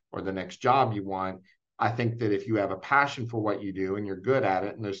want or the next job you want, I think that if you have a passion for what you do and you're good at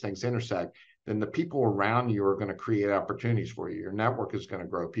it and those things intersect, then the people around you are going to create opportunities for you. Your network is going to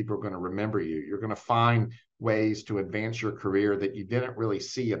grow. People are going to remember you. You're going to find ways to advance your career that you didn't really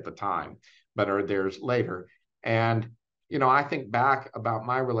see at the time, but are there later. And, I think back about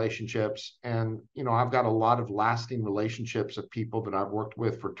my relationships and, I've got a lot of lasting relationships of people that I've worked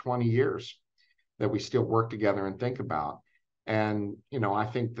with for 20 years that we still work together and think about. And, I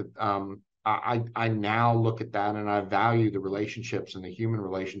think that I now look at that and I value the relationships and the human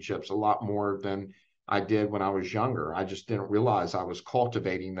relationships a lot more than I did when I was younger. I just didn't realize I was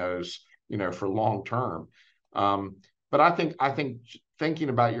cultivating those, for long term. But I think thinking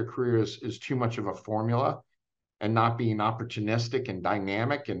about your career is too much of a formula, and not being opportunistic and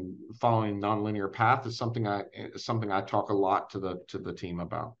dynamic and following nonlinear path is something I talk a lot to the team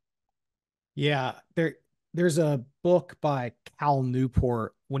about. Yeah, there's a book by Cal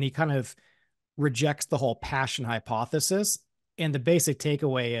Newport when he kind of rejects the whole passion hypothesis. And the basic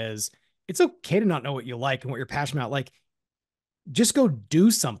takeaway is it's okay to not know what you like and what you're passionate about. Like, just go do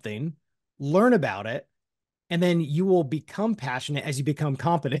something, learn about it, and then you will become passionate as you become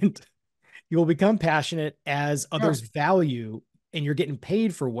competent. You will become passionate as Yeah. others value and you're getting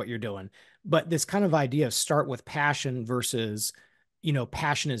paid for what you're doing. But this kind of idea of start with passion versus,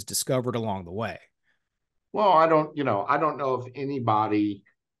 passion is discovered along the way. Well, I don't know if anybody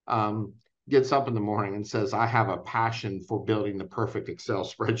um, gets up in the morning and says, I have a passion for building the perfect Excel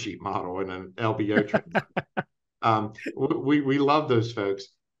spreadsheet model in an LBO transaction. We love those folks,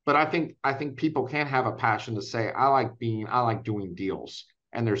 but I think people can have a passion to say, I like doing deals.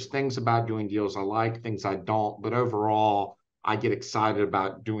 And there's things about doing deals I like, things I don't, but overall, I get excited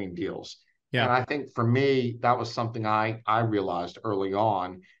about doing deals. And Yeah. I think for me, that was something I realized early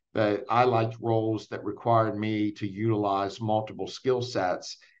on, that I liked roles that required me to utilize multiple skill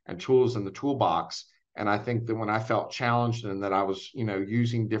sets and tools in the toolbox. And I think that when I felt challenged and that I was,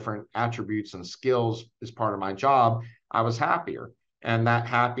 using different attributes and skills as part of my job, I was happier. And that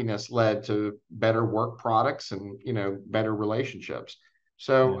happiness led to better work products and, better relationships.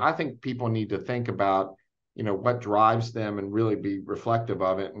 So Yeah. I think people need to think about, what drives them and really be reflective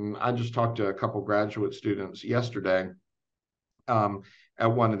of it. And I just talked to a couple graduate students yesterday, um,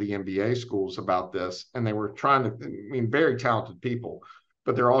 at one of the MBA schools about this, and they were trying to, very talented people,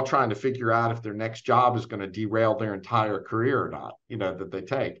 but they're all trying to figure out if their next job is going to derail their entire career or not, that they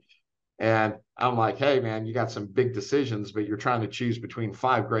take. And I'm like, hey, man, you got some big decisions, but you're trying to choose between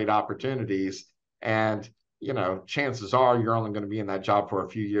five great opportunities. And, chances are you're only going to be in that job for a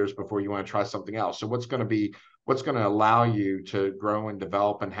few years before you want to try something else. So what's going to allow you to grow and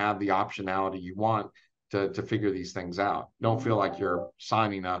develop and have the optionality you want to figure these things out? Don't feel like you're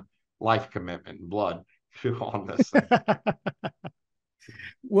signing a life commitment in blood on this thing.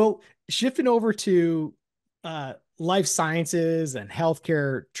 Well, shifting over to life sciences and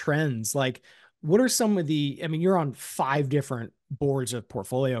healthcare trends, like what are some of I mean, you're on 5 different boards of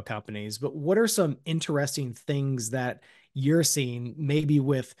portfolio companies, but what are some interesting things that you're seeing maybe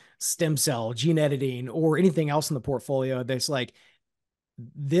with stem cell, gene editing, or anything else in the portfolio that's like,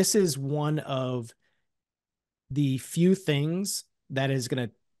 this is one of the few things that is going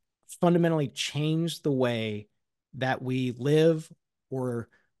to fundamentally change the way that we live or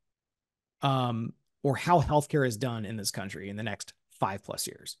or how healthcare is done in this country in the next 5+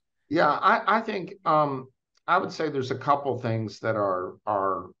 years? Yeah, I think I would say there's a couple things that are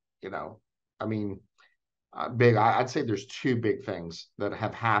you know I mean big. I'd say there's two big things that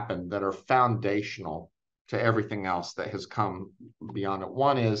have happened that are foundational to everything else that has come beyond it.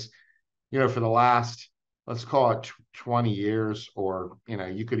 One is, for the last, let's call it 20 years, or,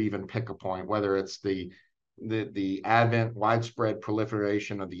 you could even pick a point, whether it's the advent, widespread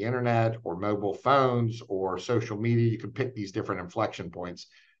proliferation of the internet or mobile phones or social media. You could pick these different inflection points.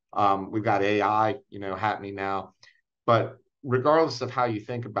 We've got AI, happening now. But regardless of how you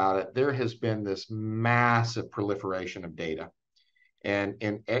think about it, there has been this massive proliferation of data, and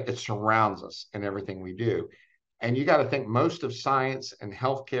it surrounds us in everything we do. And you got to think most of science and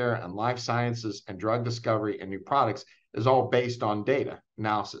healthcare and life sciences and drug discovery and new products is all based on data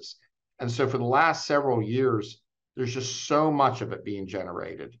analysis. And so for the last several years, there's just so much of it being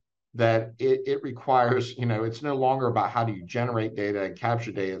generated that it requires, it's no longer about how do you generate data and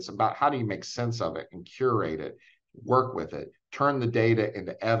capture data. It's about how do you make sense of it and curate it, work with it, turn the data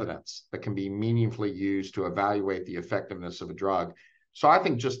into evidence that can be meaningfully used to evaluate the effectiveness of a drug. So I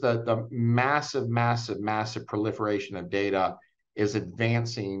think just the massive, massive, massive proliferation of data is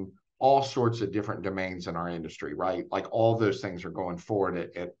advancing all sorts of different domains in our industry, right? Like all those things are going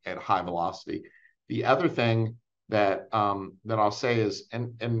forward at high velocity. The other thing that I'll say is,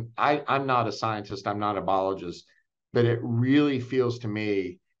 and I'm not a scientist, I'm not a biologist, but it really feels to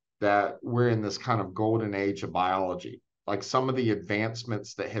me that we're in this kind of golden age of biology. Like some of the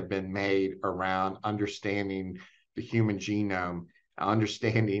advancements that have been made around understanding the human genome,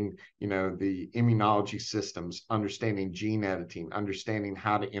 understanding, the immunology systems, understanding gene editing, understanding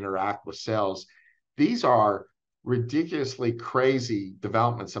how to interact with cells. These are ridiculously crazy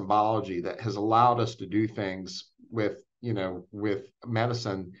developments in biology that has allowed us to do things with with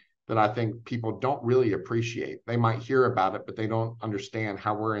medicine that I think people don't really appreciate. They might hear about it, but they don't understand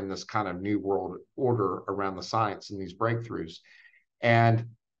how we're in this kind of new world order around the science and these breakthroughs. And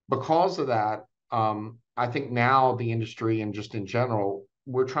because of that, I think now the industry and just in general,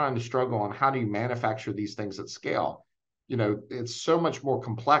 we're trying to struggle on how do you manufacture these things at scale. It's so much more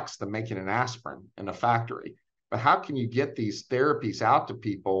complex than making an aspirin in a factory. But how can you get these therapies out to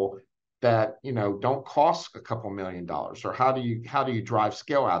people that don't cost a couple $1 million? Or how do you drive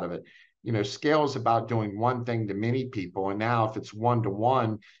scale out of it? Scale is about doing one thing to many people, and now if it's one to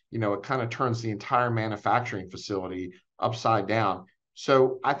one, it kind of turns the entire manufacturing facility upside down.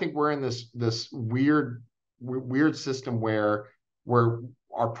 So I think we're in this weird system where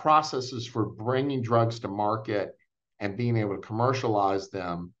our processes for bringing drugs to market and being able to commercialize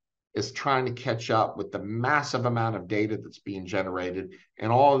them is trying to catch up with the massive amount of data that's being generated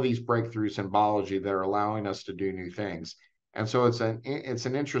and all of these breakthroughs in biology that are allowing us to do new things. And so it's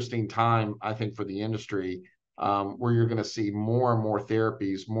an interesting time, I think, for the industry, where you're going to see more and more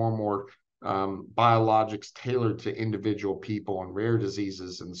therapies, more and more biologics tailored to individual people and rare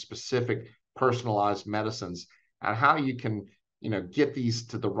diseases and specific personalized medicines, and how you can get these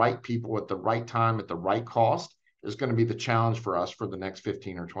to the right people at the right time at the right cost is going to be the challenge for us for the next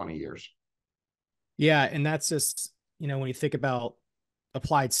 15 or 20 years. Yeah. And that's just, when you think about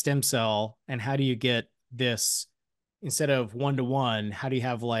applied stem cell and how do you get this instead of one-to-one, how do you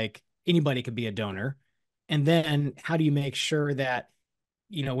have like anybody could be a donor? And then how do you make sure that,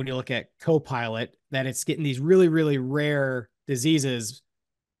 when you look at Copilot, that it's getting these really, really rare diseases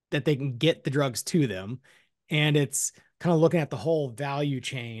that they can get the drugs to them. And it's kind of looking at the whole value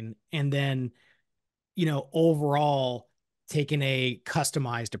chain and then, overall taking a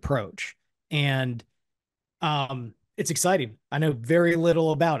customized approach. And it's exciting. I know very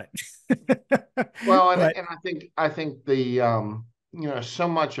little about it. Well, but and I think the so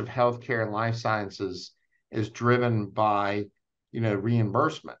much of healthcare and life sciences is driven by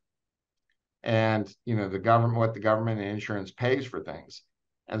reimbursement and the government, what the government and insurance pays for things.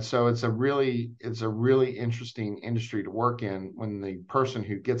 And so it's a really interesting industry to work in when the person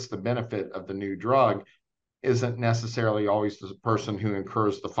who gets the benefit of the new drug isn't necessarily always the person who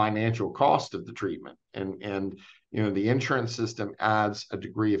incurs the financial cost of the treatment. And the insurance system adds a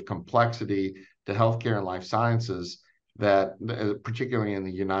degree of complexity to healthcare and life sciences that, particularly in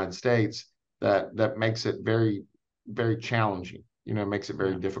the United States, that makes it very, very challenging. Makes it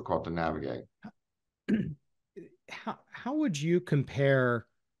very difficult to navigate. How would you compare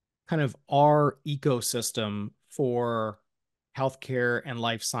kind of our ecosystem for healthcare and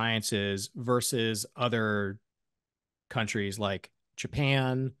life sciences versus other countries like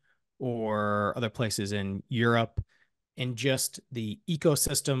Japan or other places in Europe, and just the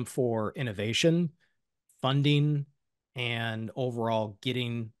ecosystem for innovation, funding, and overall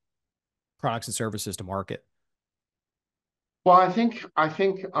getting products and services to market? Well, I think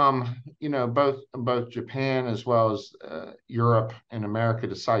both Japan as well as Europe and America,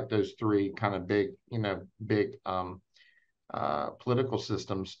 to cite those three kind of big political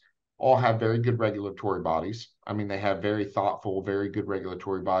systems, all have very good regulatory bodies. I mean, they have very thoughtful, very good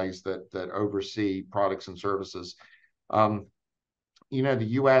regulatory bodies that oversee products and services. The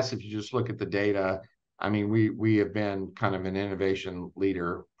U.S., if you just look at the data, I mean, we have been kind of an innovation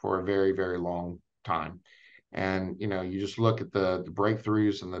leader for a very, very long time. And you just look at the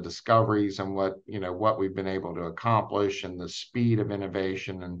breakthroughs and the discoveries and what we've been able to accomplish and the speed of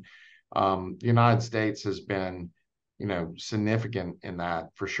innovation. And the United States has been significant in that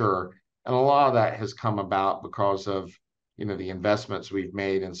for sure. And a lot of that has come about because of the investments we've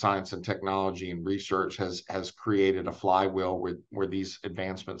made in science and technology and research has created a flywheel where these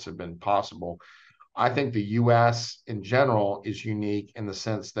advancements have been possible. I think the U.S. in general is unique in the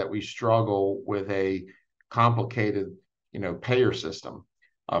sense that we struggle with a complicated, payer system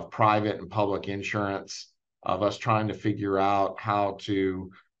of private and public insurance, of us trying to figure out how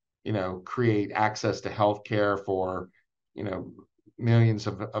to, create access to healthcare for, millions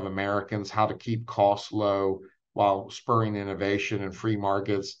of Americans, how to keep costs low while spurring innovation and free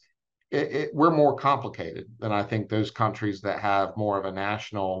markets. We're more complicated than I think those countries that have more of a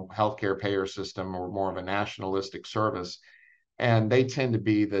national healthcare payer system or more of a nationalistic service. And they tend to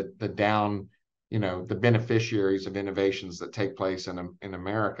be the the beneficiaries of innovations that take place in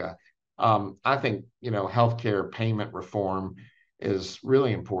America. I think healthcare payment reform is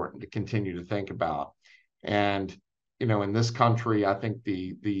really important to continue to think about. And in this country, I think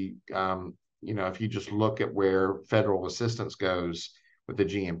if you just look at where federal assistance goes with the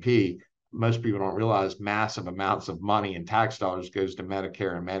GMP, most people don't realize massive amounts of money and tax dollars goes to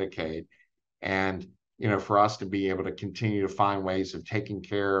Medicare and Medicaid. And for us to be able to continue to find ways of taking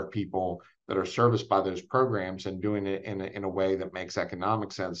care of people that are serviced by those programs and doing it in a way that makes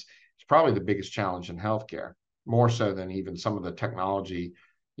economic sense is probably the biggest challenge in healthcare, more so than even some of the technology,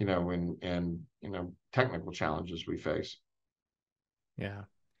 and technical challenges we face. Yeah.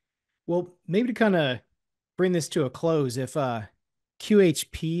 Well, maybe to kind of bring this to a close, if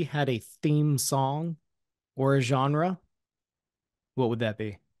QHP had a theme song or a genre, what would that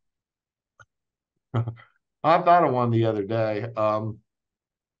be? I thought of one the other day.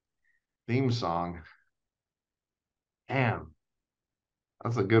 Theme song. Damn,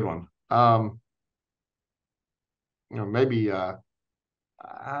 that's a good one. Maybe uh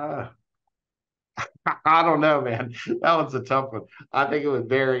I don't know, man. That one's a tough one. I think it would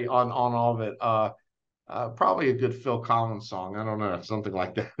vary on all of it. Probably a good Phil Collins song. I don't know, something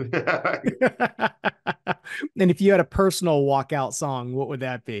like that. And if you had a personal walkout song, what would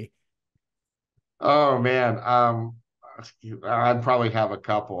that be? Oh man, I'd probably have a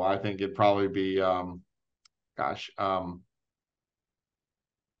couple. I think it'd probably be, gosh, I'm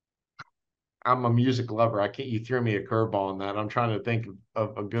a music lover. I can't. You threw me a curveball on that. I'm trying to think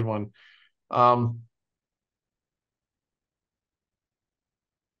of a good one. Um,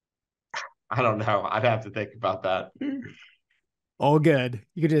 I don't know. I'd have to think about that. All good.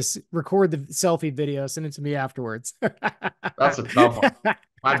 You could just record the selfie video, send it to me afterwards. That's a tough one.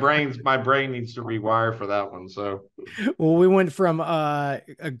 My brain needs to rewire for that one. So Well, we went from a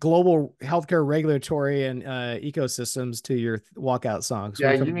global healthcare regulatory and ecosystems to your walkout songs.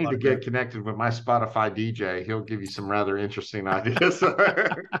 yeah, We you covered a need lot to of get ground. connected with my Spotify DJ. He'll give you some rather interesting ideas.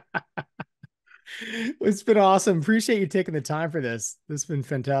 It's been awesome. Appreciate you taking the time for this. This has been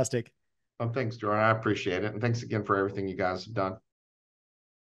fantastic. Well, thanks, Jordan. I appreciate it. And thanks again for everything you guys have done.